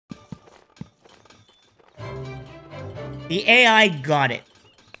The AI got it.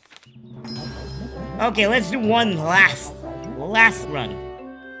 Okay, let's do one last run.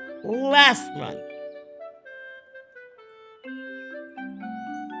 Last run.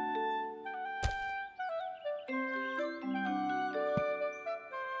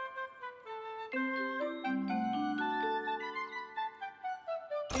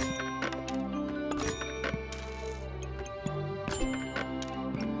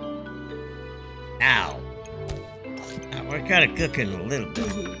 Now, we're kind of cooking a little bit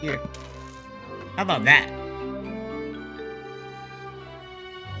here. How about that?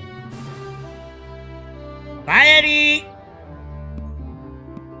 Bye, Eddie!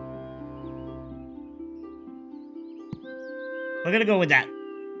 We're gonna go with that.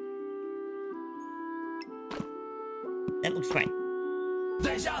 That looks right.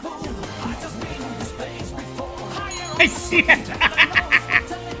 I see it!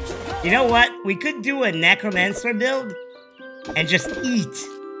 You know what? We could do a necromancer build and just eat.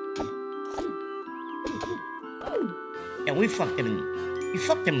 Yeah, we fucked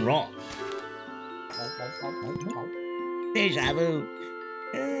him wrong. Deja vu.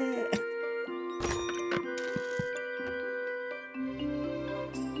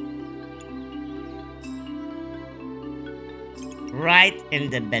 Right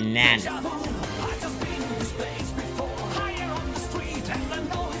in the banana.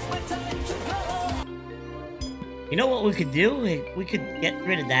 You know what we could do? We could get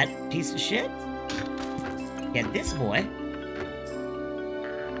rid of that piece of shit. Get this boy.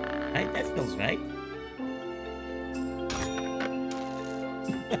 Right? That feels right.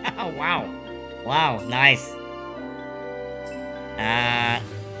 Wow. Wow, nice.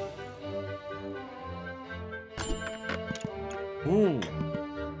 Ooh,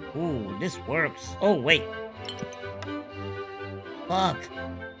 this works. Oh, wait. Fuck.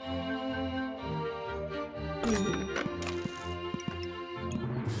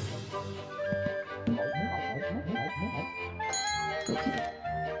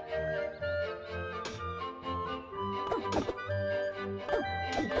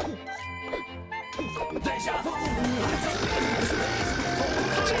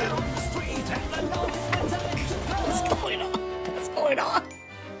 What's going on? What's going on?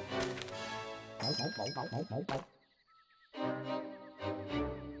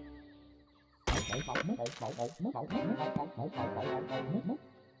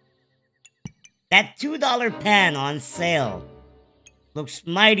 That $2 pan on sale looks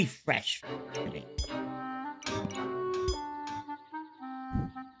mighty fresh to me.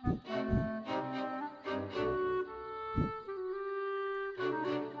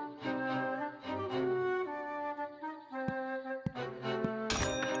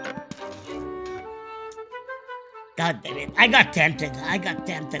 God damn it. I got tempted. I got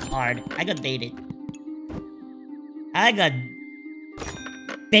tempted hard. I got baited. I got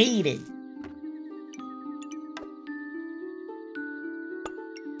baited.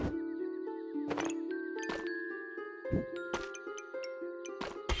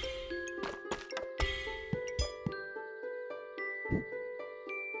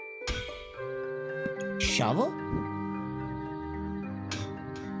 Shovel?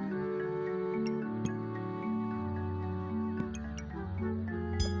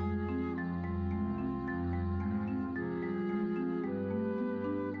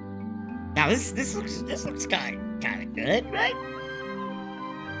 Now this looks kind of good, right?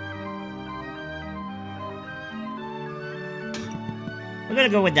 We're gonna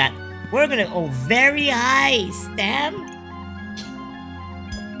go with that. We're gonna go very high, Stam.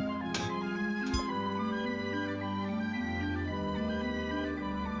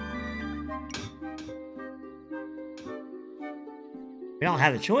 We don't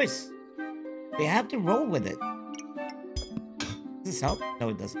have a choice. We have to roll with it. Does this help? No,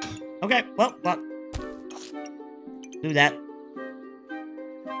 it doesn't. Okay, well, do that.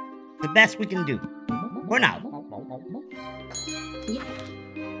 The best we can do. For now.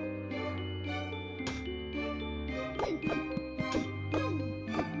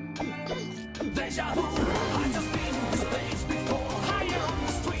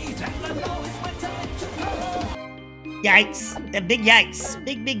 Yikes. The big yikes.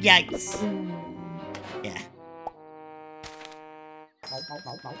 Big yikes. Yeah.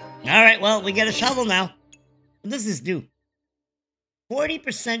 Alright, well, we get a shovel now. What does this do?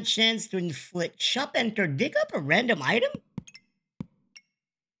 40% chance to inflict shop enter. Dig up a random item?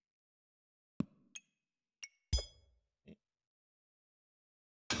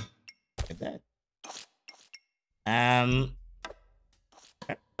 Look at that.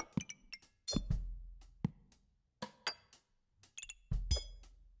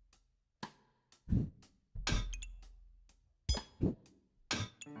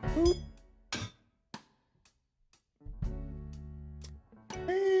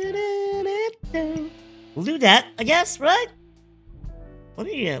 We'll do that, I guess, right? Let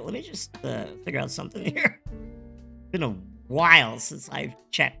me just figure out something here. It's been a while since I've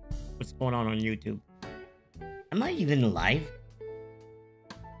checked what's going on YouTube. Am I even live?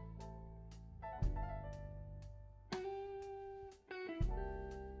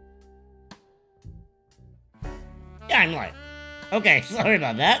 Yeah, I'm live. Okay, sorry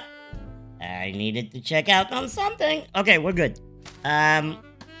about that. I needed to check out on something. Okay, we're good.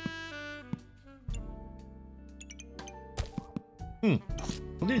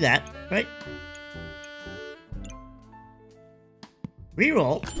 We'll do that, right?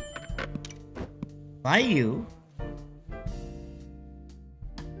 Reroll. By you.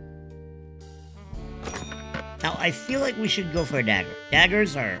 Now, I feel like we should go for a dagger.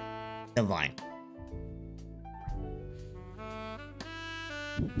 Daggers are divine.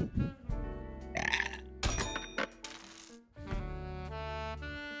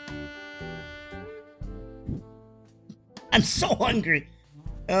 I'm so hungry.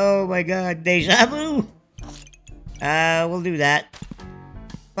 Oh my god, deja vu. We'll do that.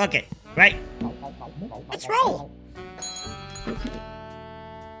 Fuck it, right? Let's roll.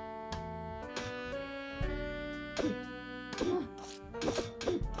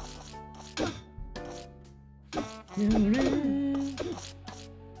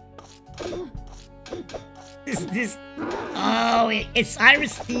 This. Oh, it's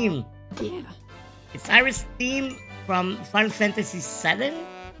Iris theme. Yeah. It's Iris theme from Final Fantasy VII,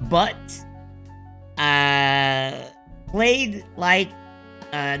 but played like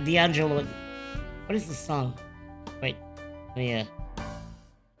D'Angelo. What is the song? Wait, yeah.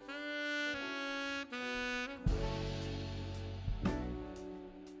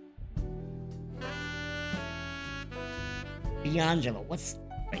 D'Angelo. What's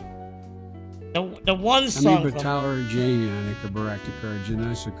wait? The one song. Amibatala Jayanika Baraktakar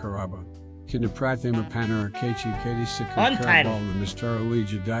Janasa Karaba. Kinaprathima Panara Kechi Kedisika Karabal Mistara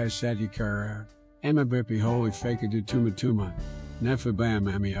Lija Diasatikara. Emma Bipi Holy Fakadu Tumatuma.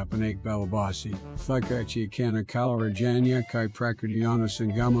 Nefabam Ami Apanak Balabasi. Thakachi Kana Kalara Janya Kai Prakritiana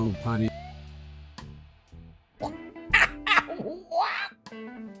Sangama Upani.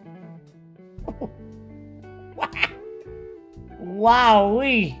 Wow,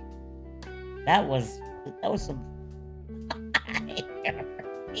 that was some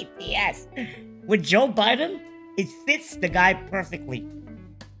BTS. With Joe Biden, it fits the guy perfectly.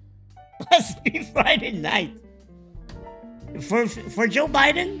 Must be Friday night. For Joe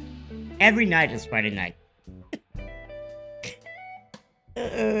Biden, every night is Friday night.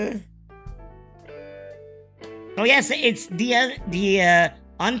 Oh yes, it's the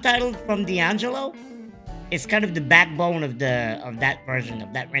Untitled from D'Angelo. It's kind of the backbone of that version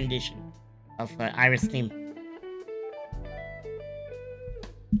of that rendition of Iris theme.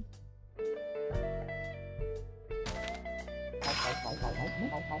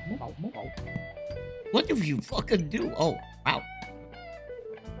 What do you fucking do? Oh, wow.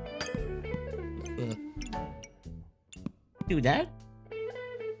 Do that?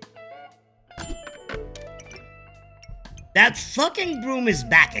 That fucking broom is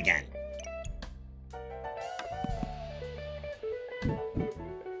back again.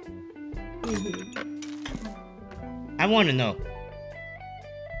 I want to know.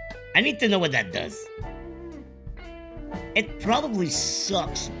 I need to know what that does. It probably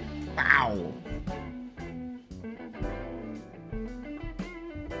sucks. Wow.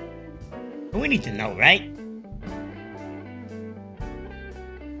 We need to know, right?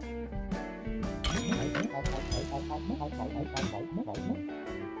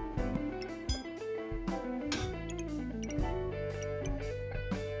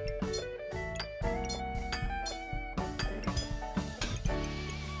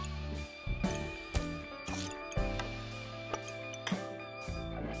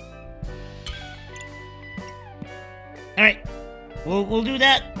 All right, we'll do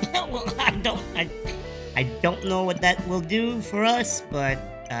that. Well, I don't know what that will do for us, but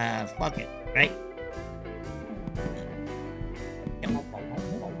fuck it, right?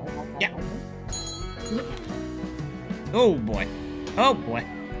 Yeah. Oh boy. Oh boy.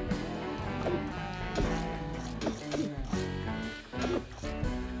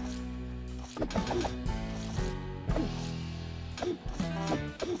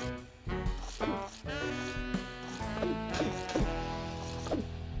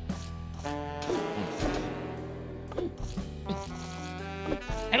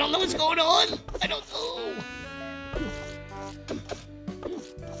 I don't know what's going on. I don't know.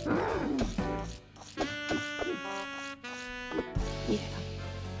 Yeah.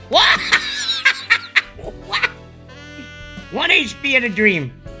 What? HP and a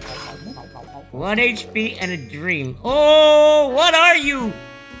dream. 1 HP and a dream. Oh, what are you?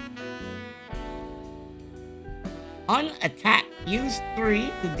 On attack, use 3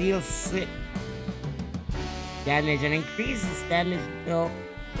 to deal 6 damage and increases damage until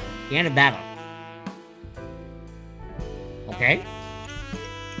the end of battle. Okay.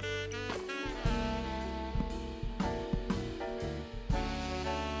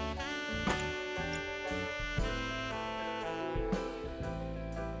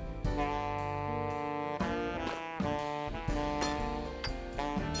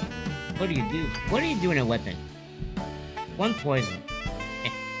 What do you do? What do you do in a weapon? 1 poison.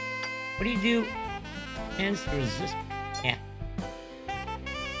 Yeah. What do you do? Hands to resist. Yeah.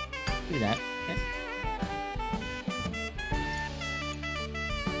 Do that. Yes.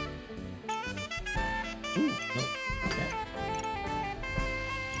 Ooh, no. That.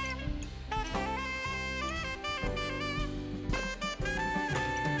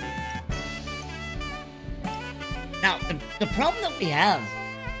 Now, the problem that we have,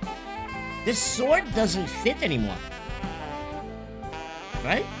 this sword doesn't fit anymore.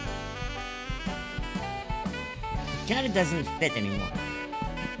 Right? It kinda doesn't fit anymore.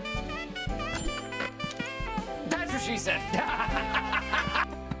 That's what she said.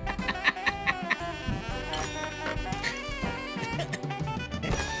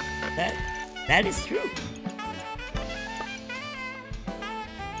 That is true.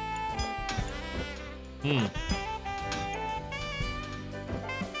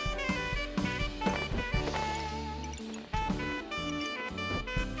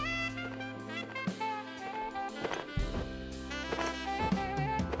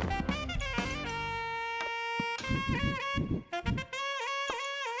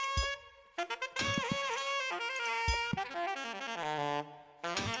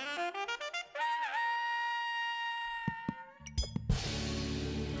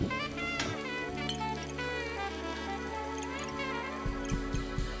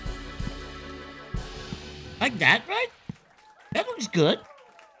 Like that, right? That looks good.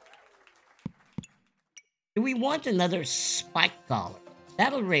 Do we want another spike collar?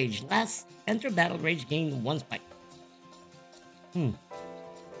 Battle Rage. Enter Battle Rage, gain 1 spike. We'll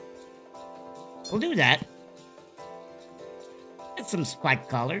do that. Get some spike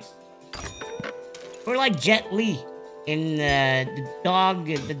collars. Or like Jet Li in the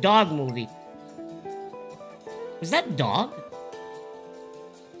dog movie. Was that Dog?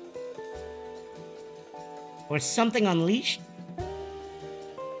 Or something Unleashed?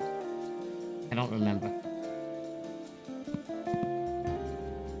 I don't remember.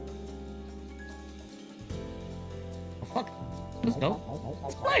 Oh, fuck. Let's go.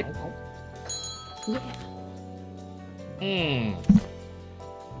 Let's play.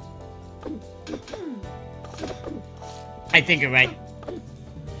 I think you're right.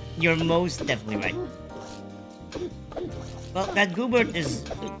 You're most definitely right. Well, that Goobert is...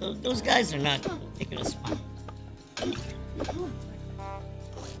 Those guys are not taking a spot.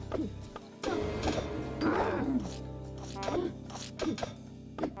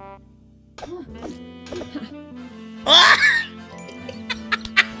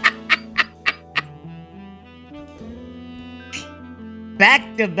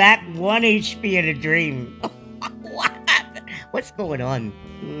 Back to back 1 HP and a dream. What happened? What's going on?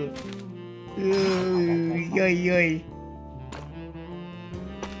 Yoy.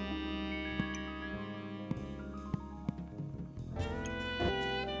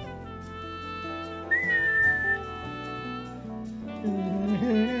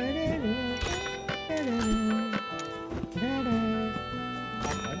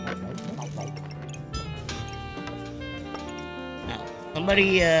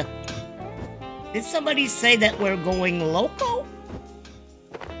 Did somebody say that we're going loco?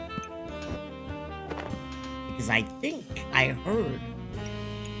 Because I think I heard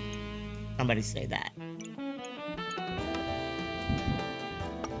somebody say that.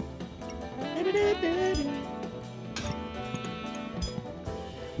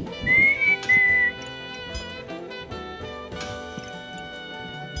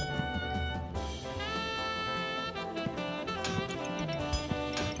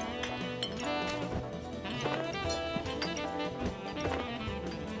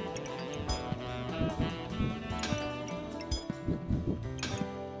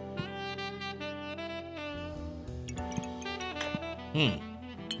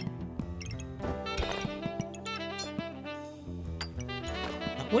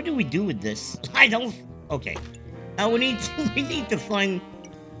 What do we do with this? I don't... Okay. Now we need to find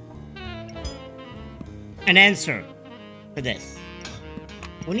an answer for this.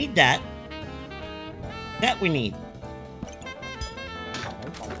 We need that. That we need.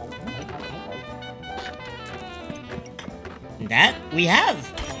 that we have.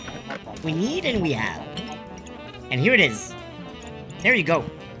 We need and we have. And here it is. There you go.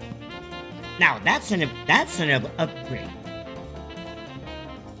 Now that's an upgrade.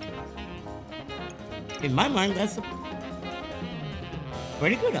 In my mind, that's a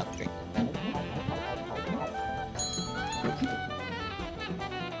pretty good upgrade.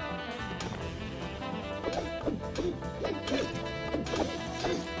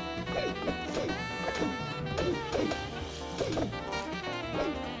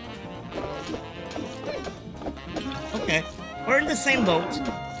 Okay, we're in the same boat.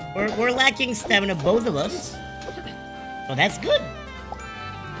 We're lacking stamina, both of us. So that's good.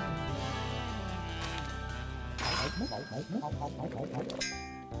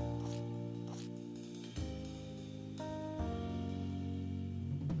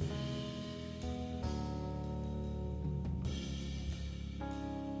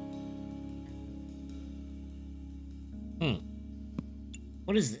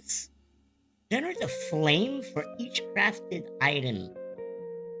 What is this? Generate a flame for each crafted item.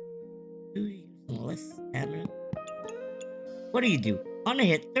 Using less stamina. What do? On a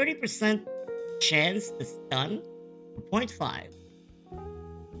hit, 30% chance to stun. 0.5.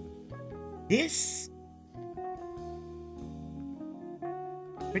 This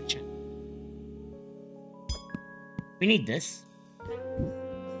Richard. We need this.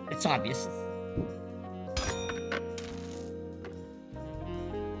 It's obvious.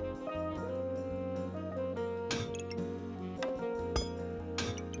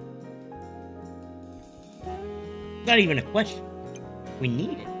 Not even a question. We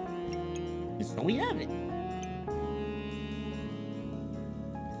need it. And so we have it.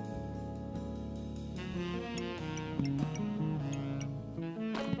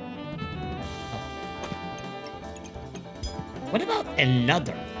 What about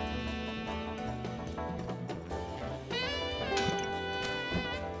another?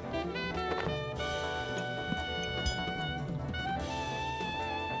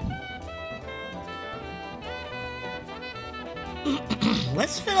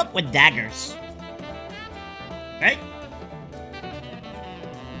 Let's fill up with daggers. Right?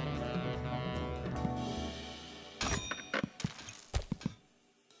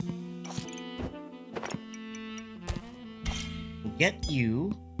 Get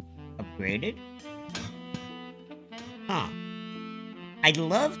you upgraded. Huh. I'd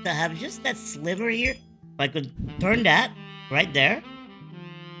love to have just that sliver here. If I could turn that right there.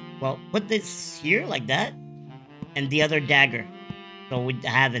 Well, put this here like that. And the other dagger. So we'd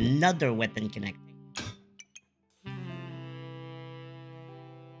have another weapon connecting.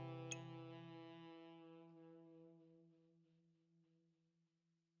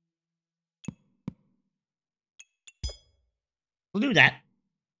 We'll do that.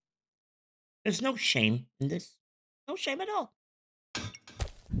 There's no shame in this. No shame at all.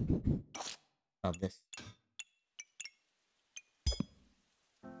 Love this.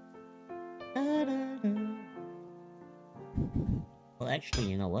 Da-da-da. Well, actually,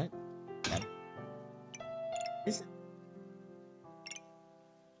 you know what? Is it?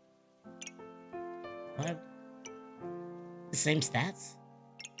 What? The same stats?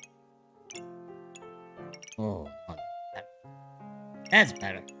 Oh, that's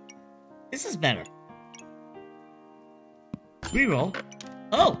better. This is better. Reroll.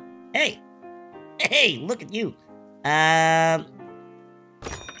 Oh, hey. Hey, look at you.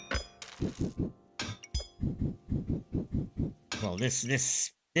 Well, this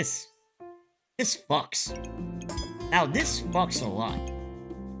fucks. Now, this fucks a lot.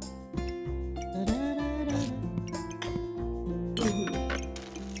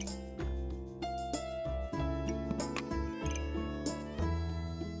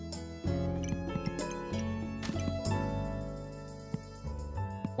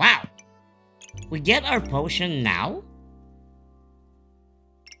 Wow. We get our potion now?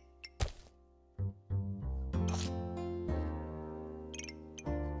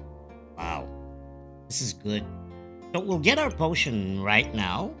 This is good. So we'll get our potion right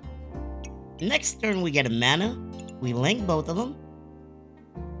now. Next turn we get a mana. We link both of them.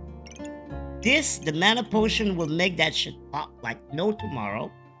 The mana potion will make that shit pop like no tomorrow.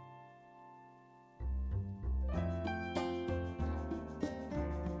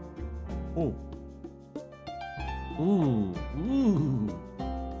 Ooh. Ooh. Ooh.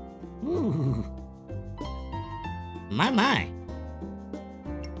 Ooh. My.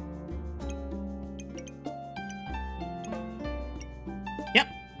 Yep.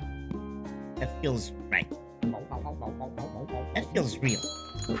 That feels right. That feels real.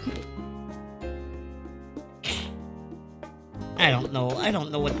 I don't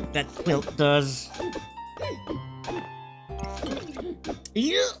know what that quilt does.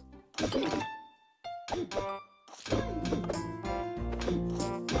 Yeah.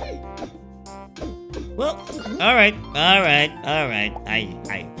 Well, all right.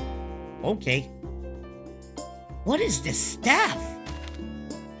 Okay. What is this staff?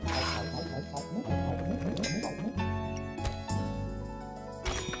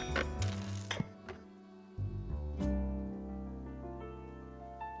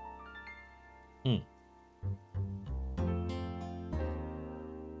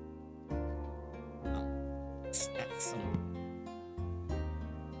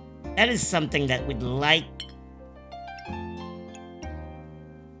 That is something that we'd like.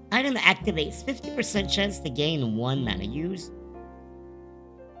 Item activates 50% chance to gain 1 mana use.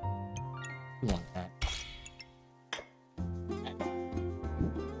 You want that.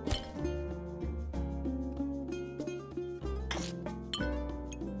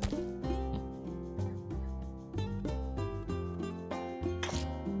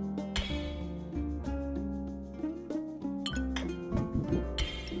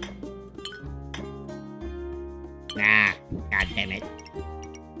 Nah, god damn it.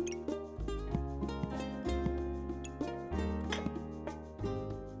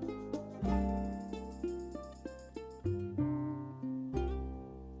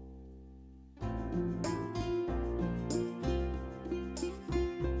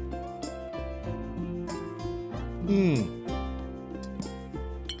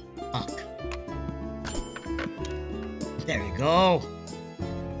 Fuck. There you go.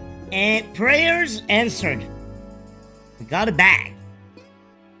 And prayers answered. We got a bag.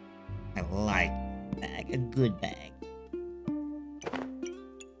 I like a bag, a good bag.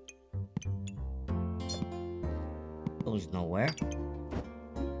 Goes nowhere.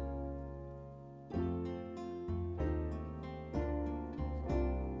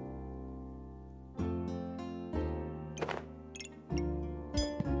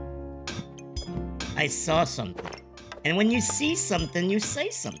 I saw something. And when you see something, you say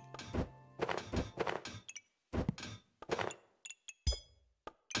something.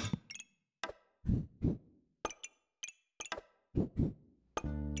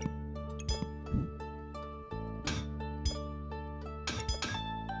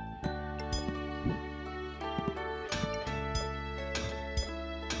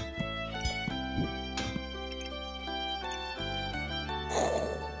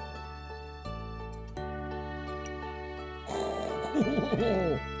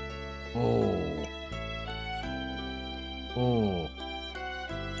 Oh.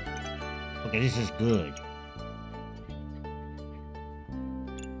 Okay, this is good.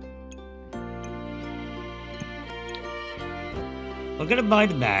 We're gonna buy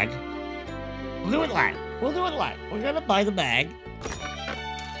the bag. We'll do it live. We're gonna buy the bag.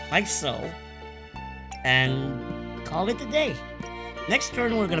 Like so. And call it a day. Next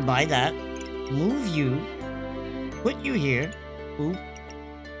turn, we're gonna buy that. Move you. Put you here. Oop.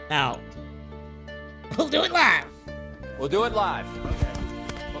 Now. We'll do it live. We'll do it live.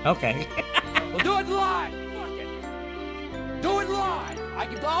 Okay. We'll do it live. Fuck it. Do it live.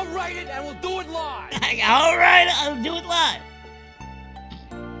 I'll write it and we'll do it live. All right, I'll do it live.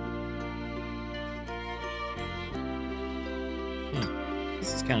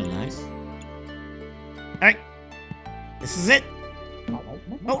 This is kind of nice. All right. This is it.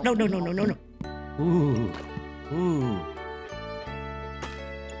 Oh, no. Ooh.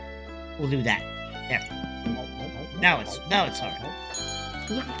 We'll do that. There. Now it's all right.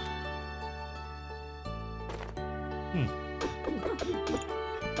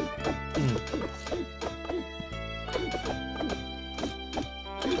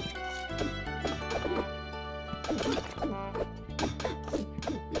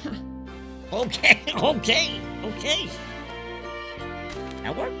 Okay.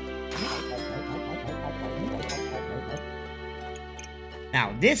 That worked.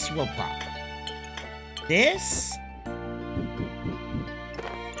 Now this will pop. This.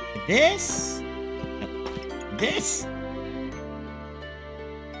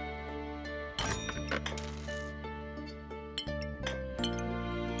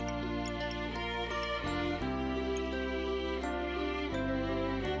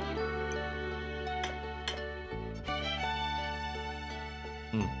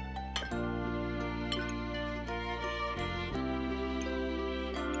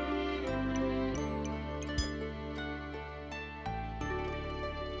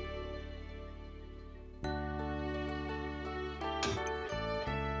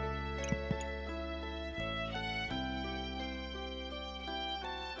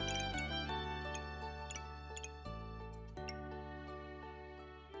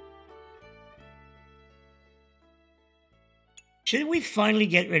 Should we finally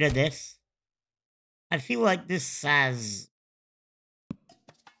get rid of this? I feel like this has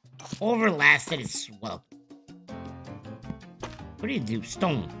overlasted its swell. What do you do?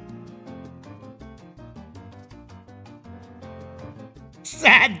 Stone.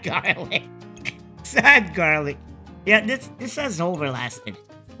 Sad garlic. Sad garlic. Yeah, this has overlasted.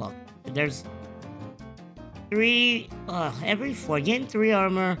 Well, there's 3 every 4. Gain 3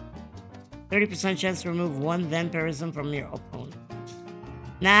 armor. 30% chance to remove 1 vampirism from your opponent.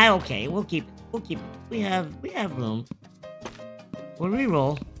 Nah, okay, we'll keep it. We'll keep it. We have room. We'll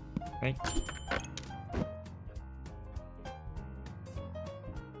reroll. Right.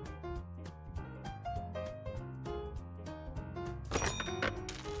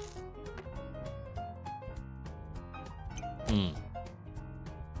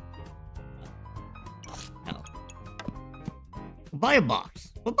 No. We'll buy a box.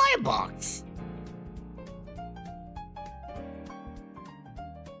 We'll buy a box.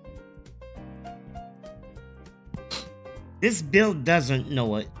 This build doesn't know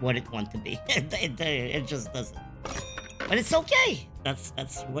what it wants to be. It just doesn't. But it's okay. That's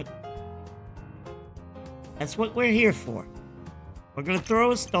what we're here for. We're gonna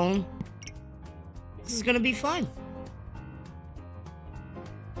throw a stone. This is gonna be fine.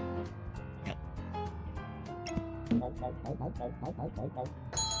 Yep.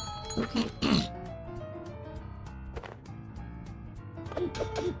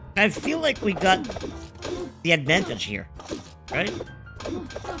 I feel like we got the advantage here, right?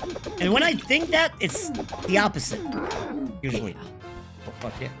 And when I think that, it's the opposite, usually. Oh,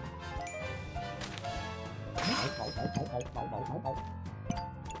 fuck yeah.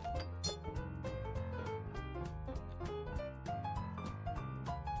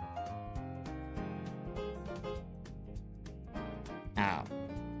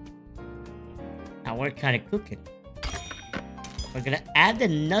 Now we're kind of cooking. We're gonna add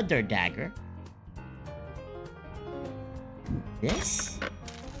another dagger. This?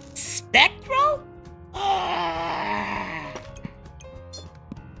 Spectral?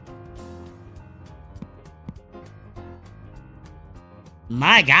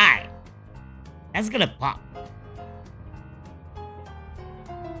 My God. That's gonna pop.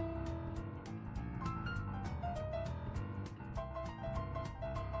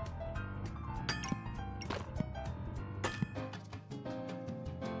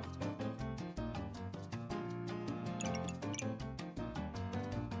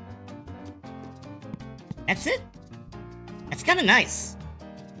 That's it. That's kind of nice.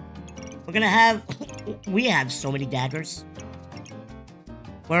 We're gonna have... we have so many daggers.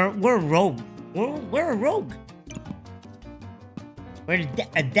 We're rogue. We're a rogue. We're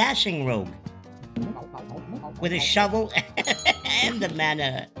a dashing rogue. With a shovel and the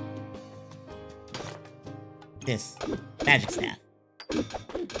mana... this. Magic staff.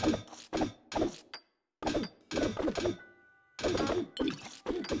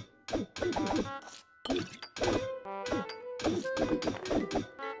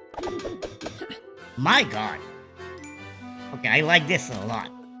 My God. Okay, I like this a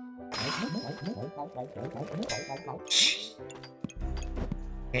lot.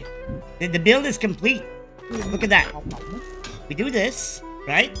 Okay, the build is complete. Look at that. We do this,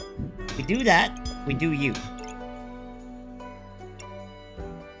 right? We do that. We do you.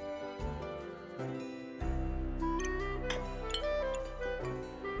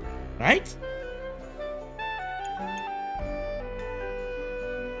 Right?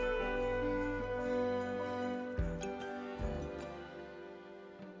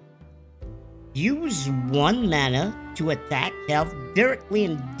 Use 1 mana to attack health directly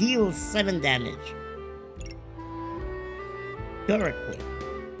and deal 7 damage. Directly.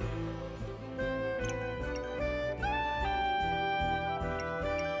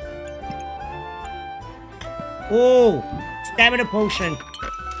 Oh! Stamina potion.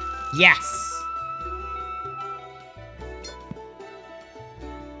 Yes!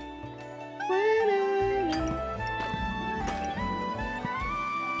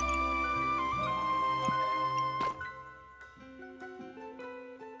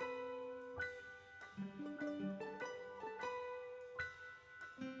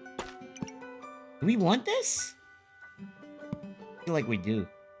 Do we want this? I feel like we do.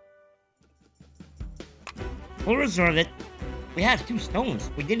 We'll reserve it. We have 2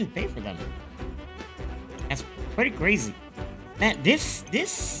 stones. We didn't pay for them. That's pretty crazy. Man, this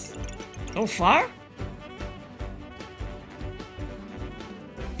so far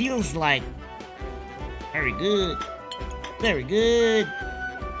feels like very good. Very good.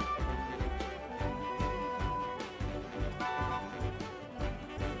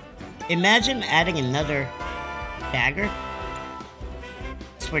 Imagine adding another dagger.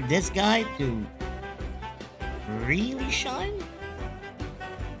 for this guy to really shine?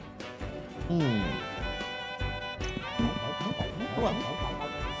 Ooh,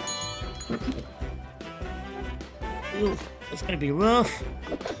 that's gonna be rough.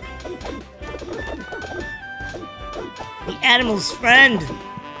 The animal's friend.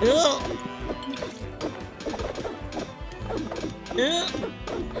 Ugh. Ugh.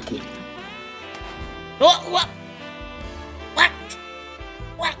 Oh, what? What?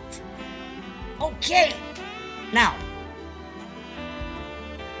 What? Okay. Now.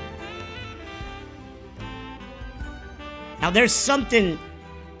 Now there's something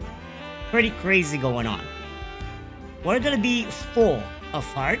pretty crazy going on. We're gonna be full of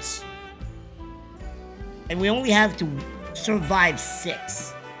hearts. And we only have to survive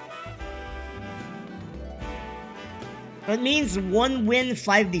 6. That means 1 win,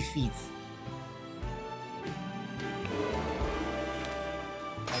 5 defeats.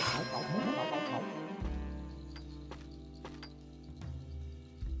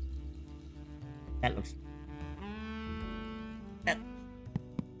 That looks... That...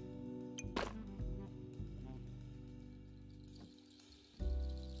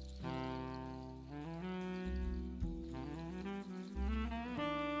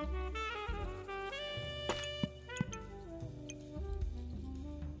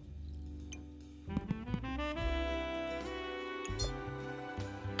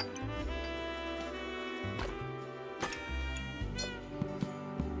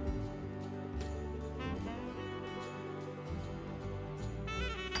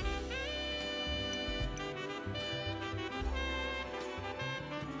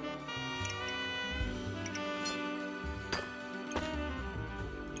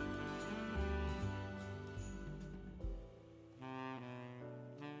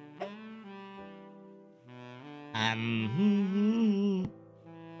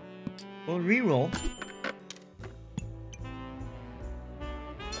 We'll reroll.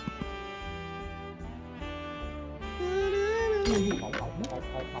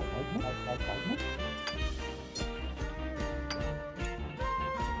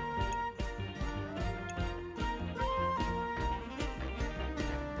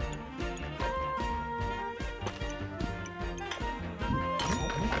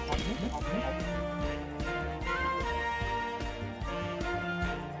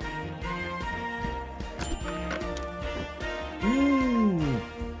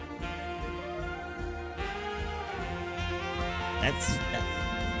 That's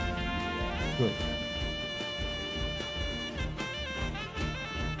good.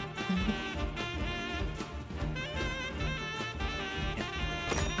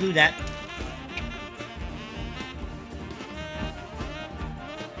 Do that.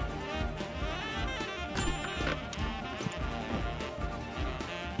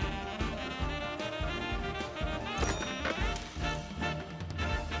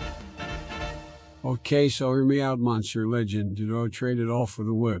 Okay, so hear me out, Monster Legend. Did I trade it all for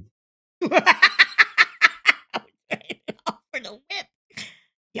the whip? Trade it all for the whip.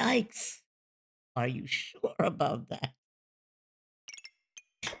 Yikes. Are you sure about that?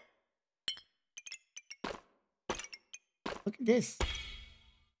 Look at this.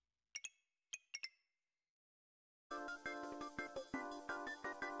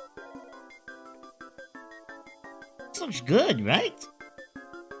 This looks good, right?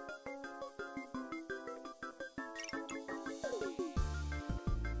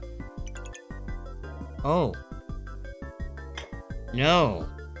 Oh. No.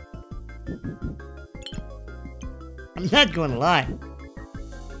 I'm not gonna lie.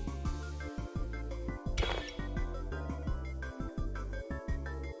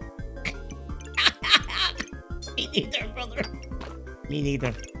 Me neither, brother. Me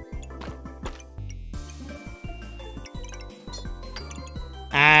neither.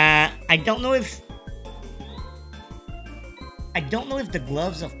 I don't know if the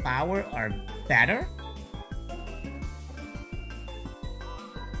gloves of power are better.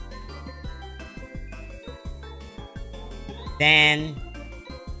 Than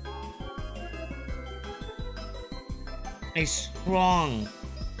a strong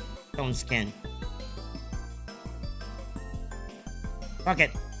stone skin. Fuck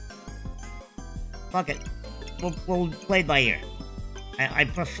it. Fuck it. We'll play by ear. I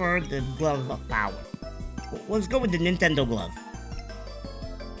prefer the glove of power. Let's go with the Nintendo glove.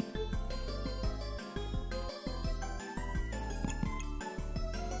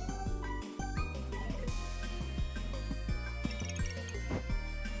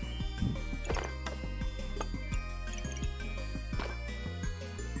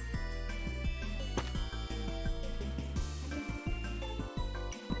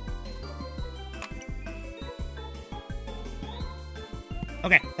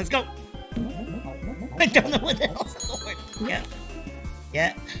 Okay, let's go. I don't know what else. Yeah.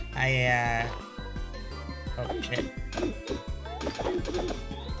 Yeah, oh, shit.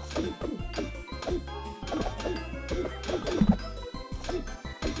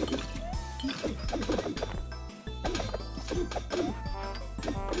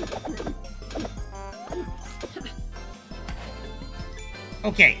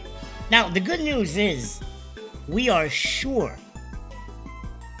 Okay, now the good news is we are sure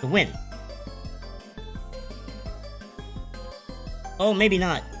to win. Oh, maybe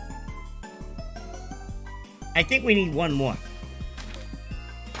not. I think we need one more.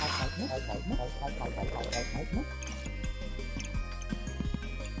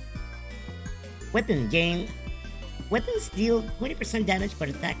 Weapon gain. Weapons deal 20% damage but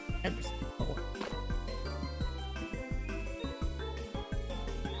attack 10%. Oh.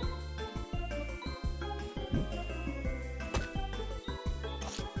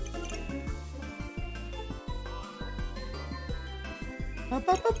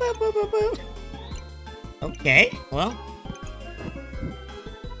 Okay, well.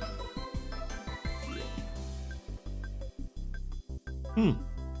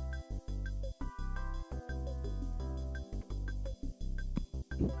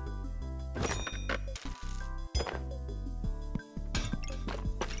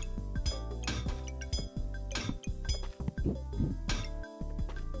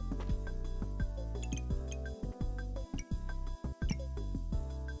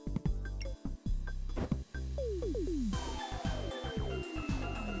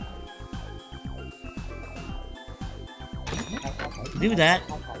 Do that,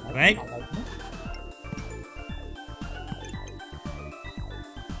 right?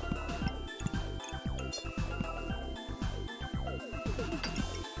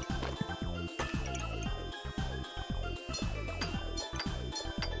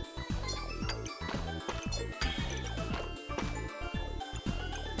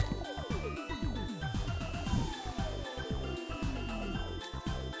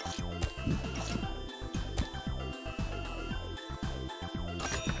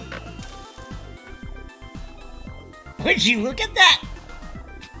 Would you look at that?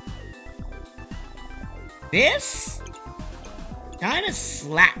 This kind of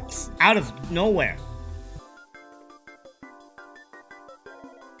slaps out of nowhere.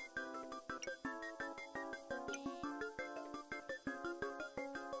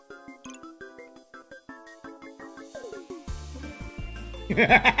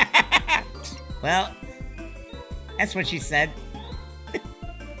 Well, that's what she said.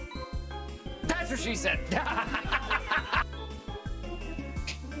 That's what she said.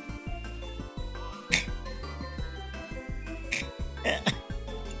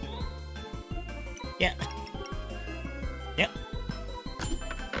 Yeah. Yep.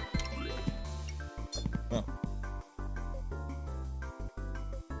 Well.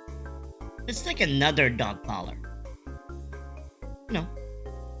 Let's take another dog collar. No.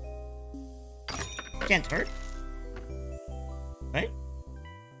 Can't hurt. Right?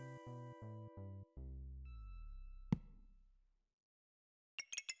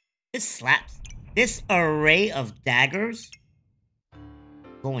 This slaps. This array of daggers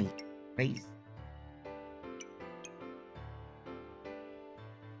going crazy.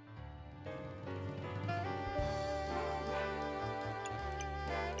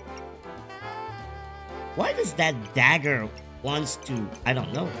 Why does that dagger wants to... I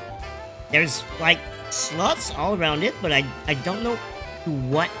don't know. There's like slots all around it, but I don't know to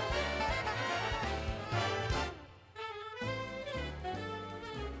what.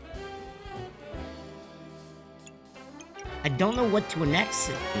 I don't know what to annex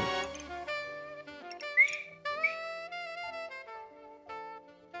it to.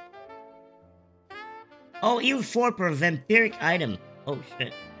 Oh, EU4 per vampiric item. Oh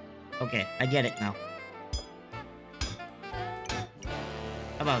shit. Okay, I get it now.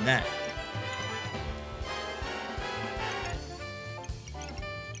 How about that?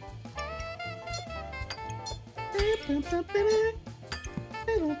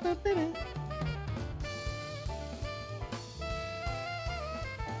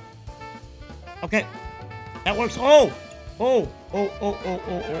 Okay, that works. Oh, oh, oh, oh, oh,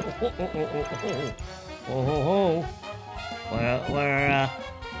 oh, oh, oh, oh, oh, oh, oh, oh, oh, oh.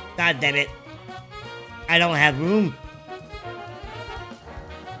 God damn it! I don't have room.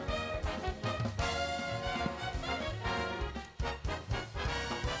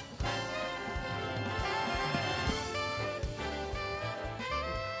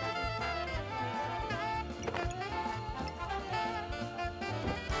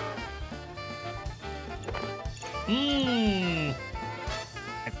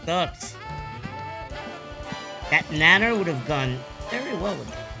 sucks. That nanner would have gone very well with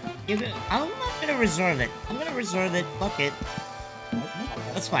it. I'm not gonna reserve it. I'm gonna reserve it. Fuck it.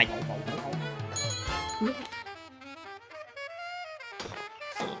 That's fine.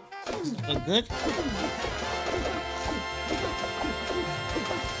 So good.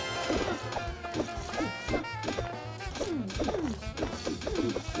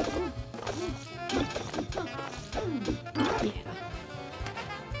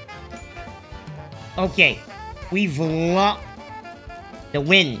 Okay, we've locked the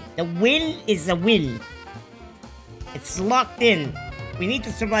win. The win is a win. It's locked in. We need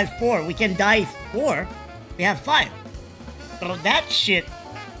to survive 4. We can die 4. We have 5. So that shit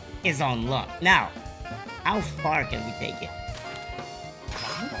is on luck. Now, how far can we take it?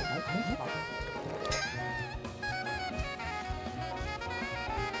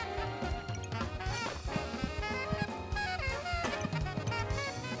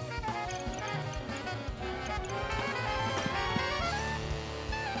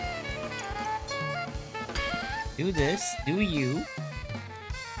 Do this. Do you?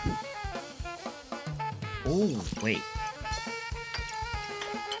 Oh, wait.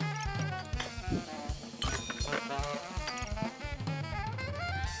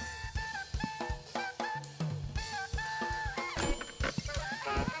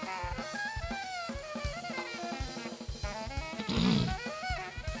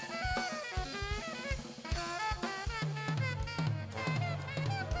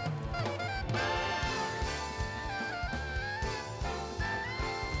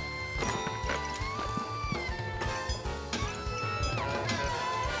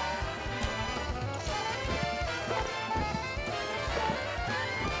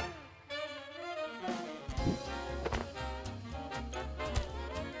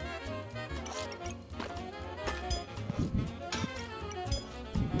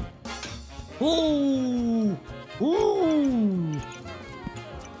 Ooh! Ooh!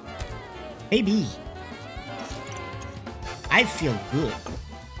 Baby! I feel good.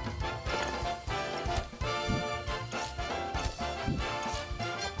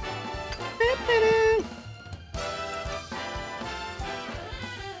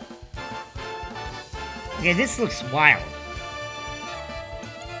 Okay, this looks wild.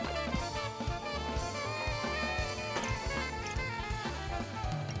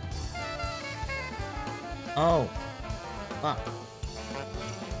 Oh. Fuck.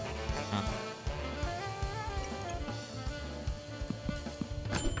 Huh.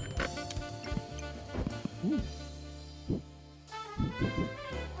 Ooh.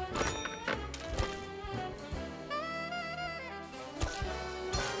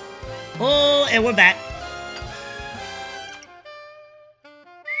 Oh, and we're back.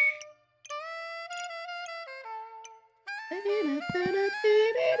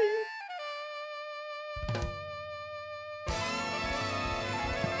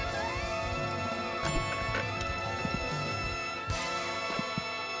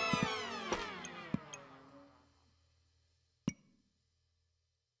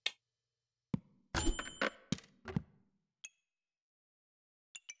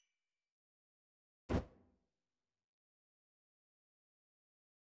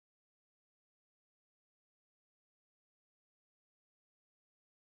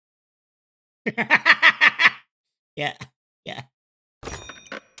 Yeah, yeah.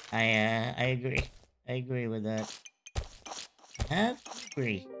 I agree. I agree with that. I have to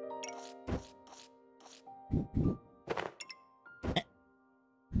agree.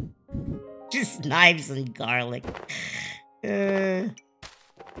 Just knives and garlic. Do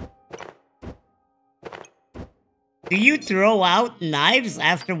you throw out knives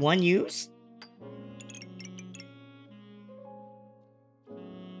after one use?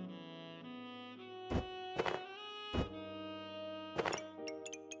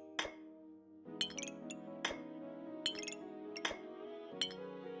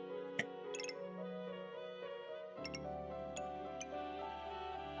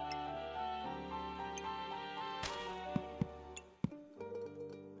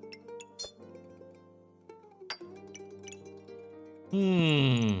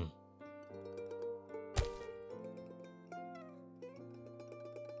 Hmm.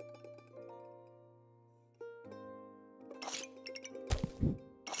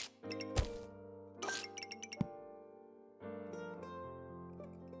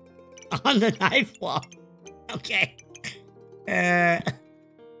 On the knife wall. Okay.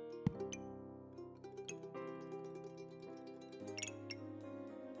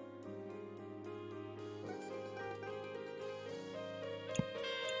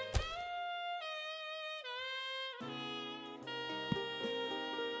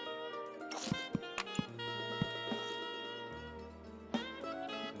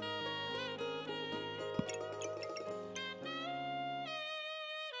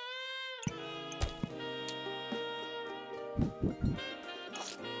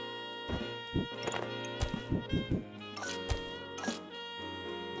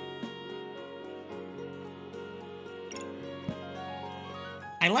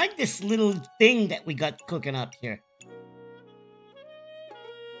 I like this little thing that we got cooking up here.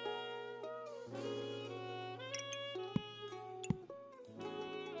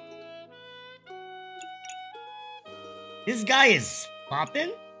 This guy is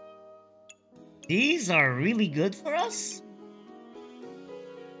popping. These are really good for us.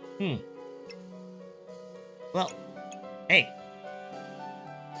 Well, hey.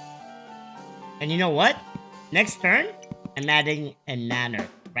 And you know what? Next turn, I'm adding a nanner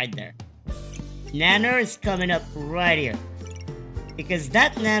right there. Nanner is coming up right here. Because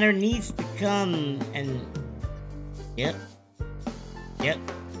that nanner needs to come and... Yep. Yep.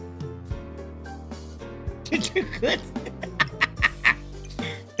 Too good.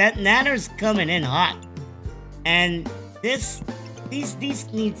 That nanner's coming in hot. And these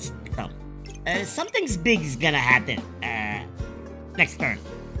needs to come. Something's big is gonna happen next turn.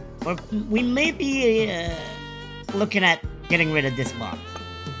 Or we may be looking at getting rid of this box.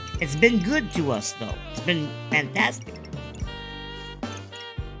 It's been good to us though. It's been fantastic.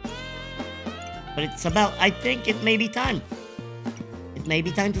 But it's about, I think it may be time. It may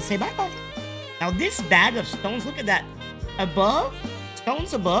be time to say bye-bye. Now this bag of stones, look at that. Above,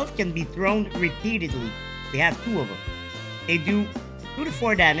 stones above can be thrown repeatedly. We have 2 of them. They do 2 to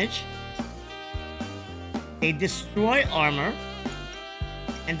 4 damage. They destroy armor.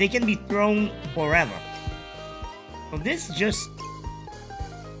 And they can be thrown forever. So this just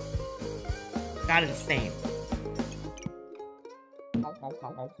got insane.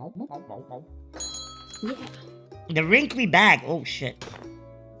 The wrinkly bag. Oh shit.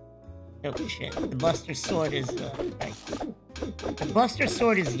 Oh shit. The Buster Sword is right. The Buster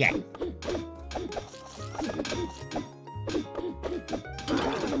Sword is yank.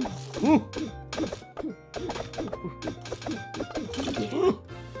 Ooh. Ooh.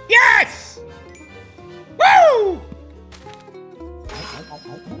 Yes! Woo!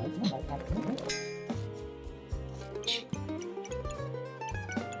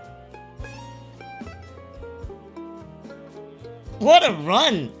 What a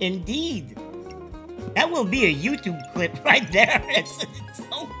run, indeed. That will be a YouTube clip right there. It's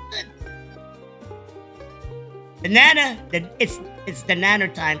so good. Banana, it's the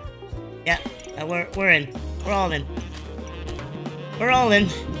nanner time. Yeah, we're in. We're all in. We're all in.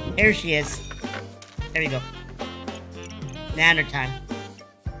 Here she is. There we go. Nanner time.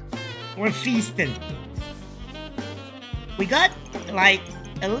 We're feasting. We got like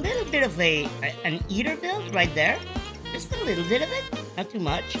a little bit of an eater build right there. Just a little bit of it, not too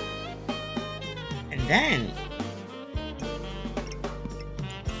much. And then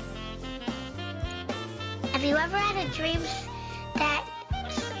have you ever had a dream that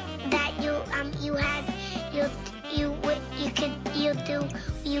you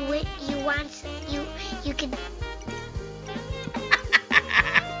could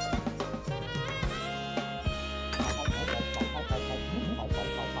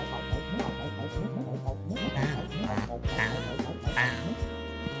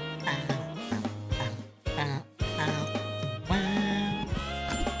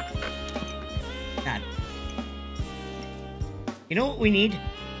you know what we need?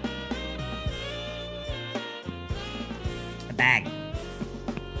 A bag.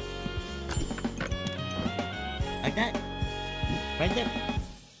 Like that. Right there.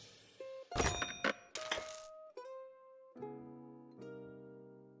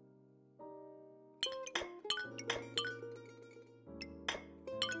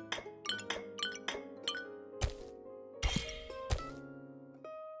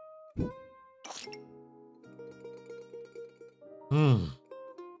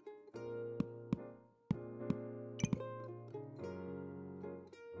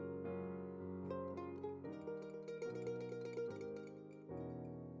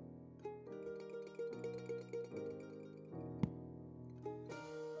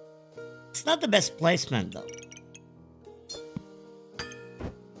 It's not the best placement, though.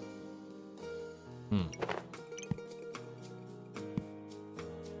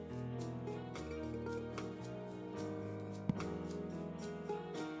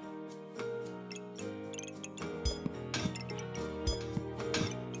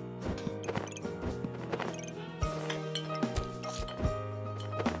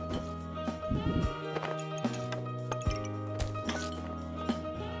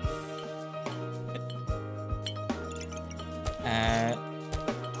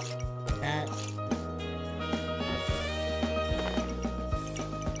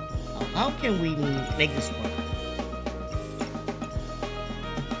 How can we make this work?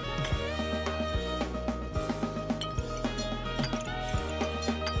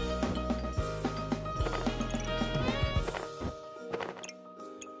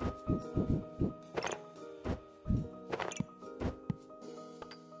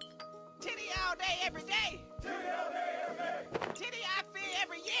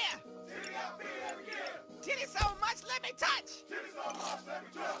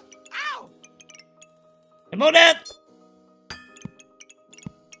 Emotet!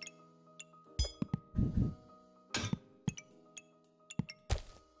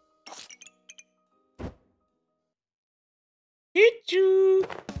 Hit you!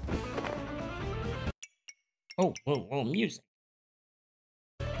 Oh, whoa, whoa, music.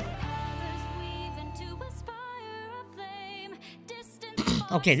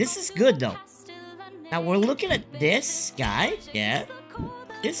 Okay, this is good though. Now we're looking at this guy, yeah,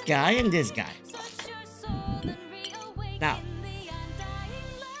 this guy and this guy. Now,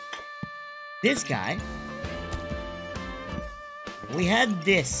 this guy, we had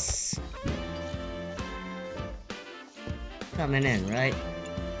this coming in, right?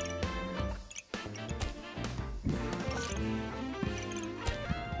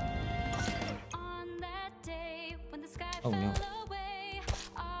 Oh no.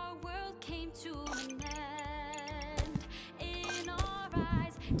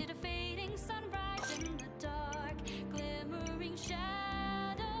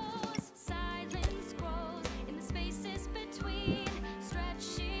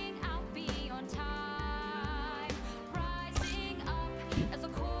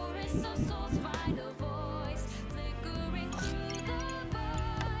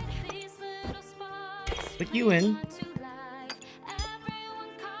 Put you in.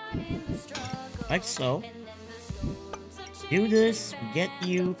 Like so. Do this, get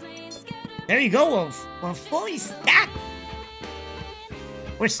you. There you go, we're fully stacked.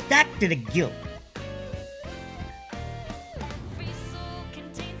 We're stacked to the gill.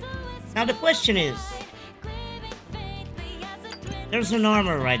 Now the question is, there's an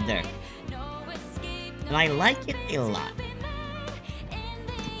armor right there. And I like it a lot.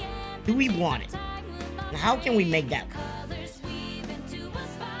 Do we want it? And how can we make that work?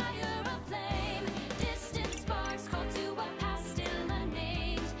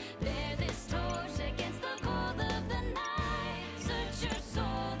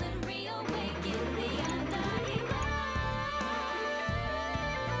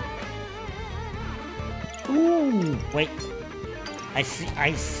 Ooh, wait. I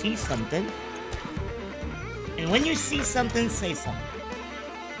see something. And when you see something, say something.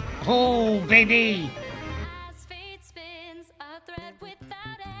 Oh, baby!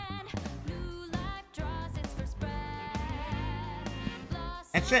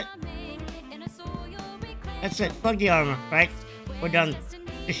 That's it. That's it. Fuck the armor, right? We're done.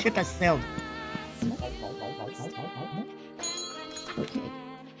 The ship has sailed. Okay.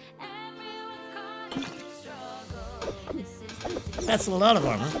 That's a lot of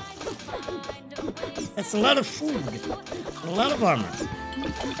armor. That's a lot of food. A lot of armor.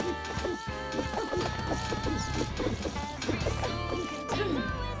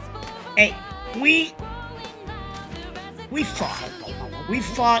 Hey, we fought. We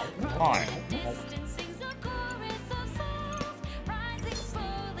fought hard.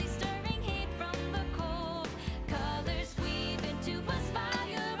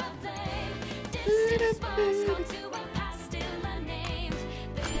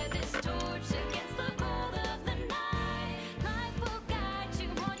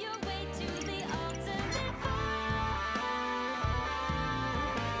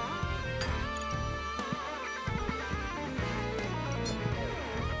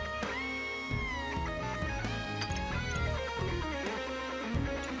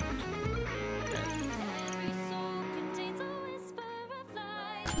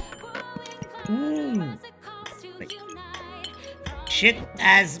 Ooh. Wait. Shit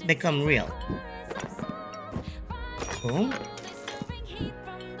has become real. Boom.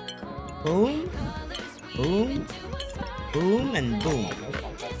 Boom. Boom. Boom and boom.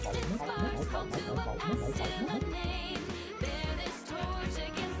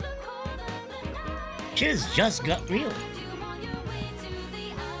 Shit's just got real.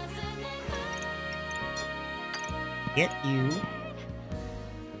 Get you.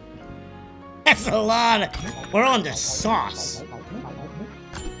 That's a lot. We're on the sauce.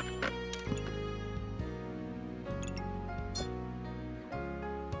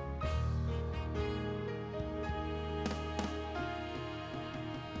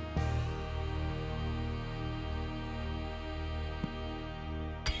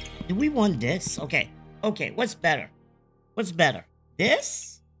 Do we want this? Okay. Okay, what's better? What's better?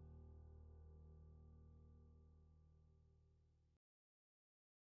 This?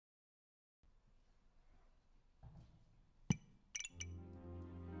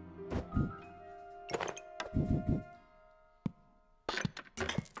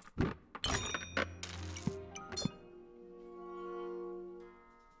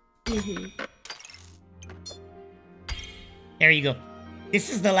 There you go. This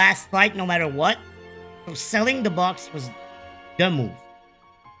is the last fight, no matter what. So selling the box was the move.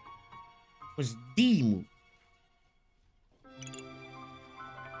 Was the move.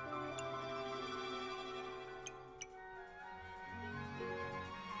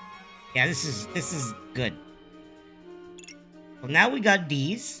 Yeah, this is good. Well, now we got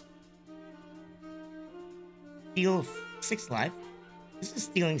these. Steal 6 life. This is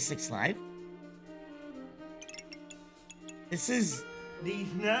stealing 6 life. This is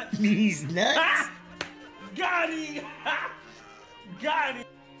These nuts. these nuts. Ha! Got him. Got him.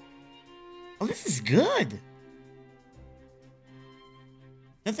 Oh, this is good.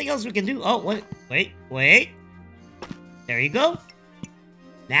 Nothing else we can do. Oh, wait. There you go.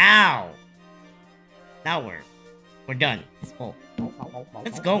 Now we're done. It's full.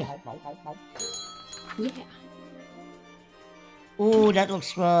 Let's go. Yeah. Ooh, that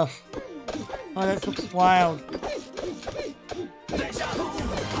looks rough. Oh, that looks wild.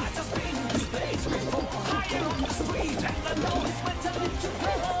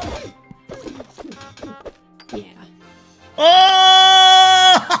 Yeah.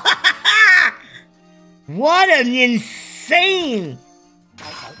 Oh! What an insane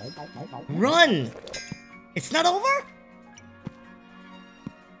run! It's not over?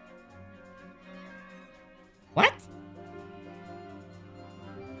 What?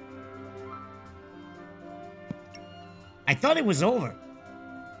 I thought it was over.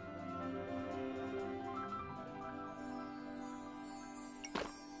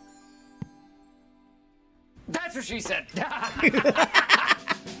 That's what she said.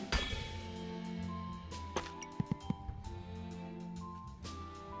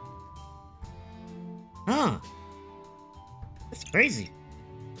 Huh. That's crazy.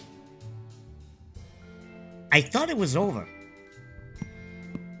 I thought it was over.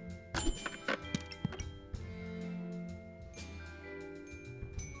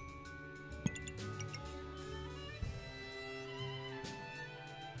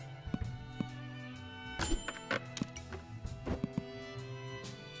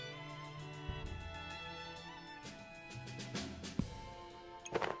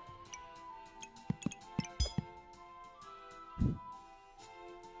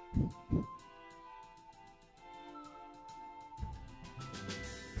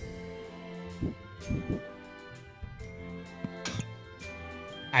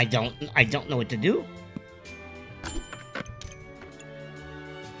 I don't know what to do.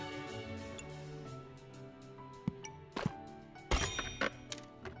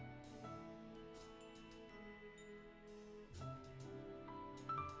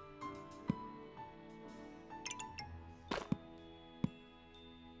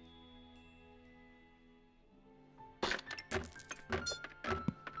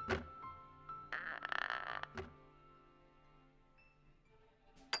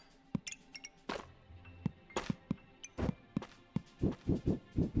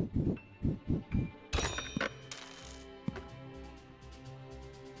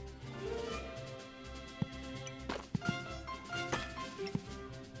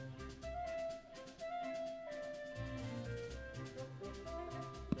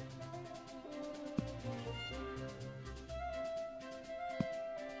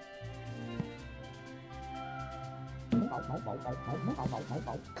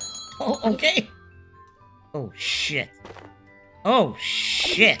 Oh, okay. Oh, shit. Oh,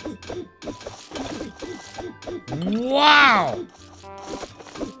 shit. Wow.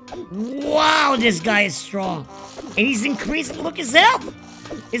 Wow, this guy is strong. And he's increasing. Look, his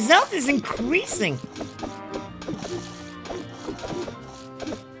health. His health is increasing.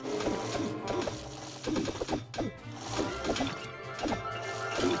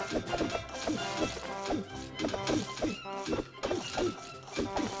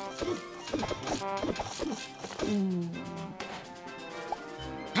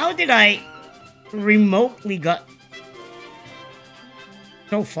 How did I remotely got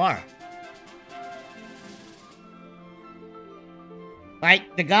so far?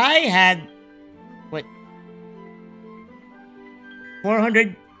 Like, the guy had, what,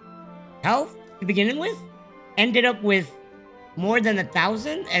 400 health to begin with? Ended up with more than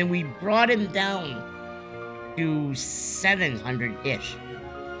 1,000, and we brought him down to 700-ish.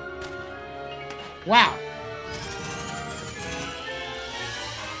 Wow.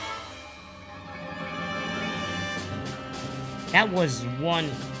 That was one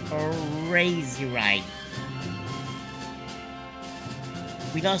crazy ride.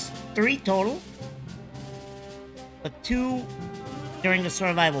 We lost 3 total, but 2 during the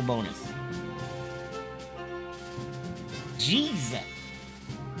survival bonus. Jesus.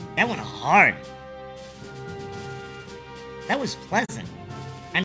 That went hard. That was pleasant.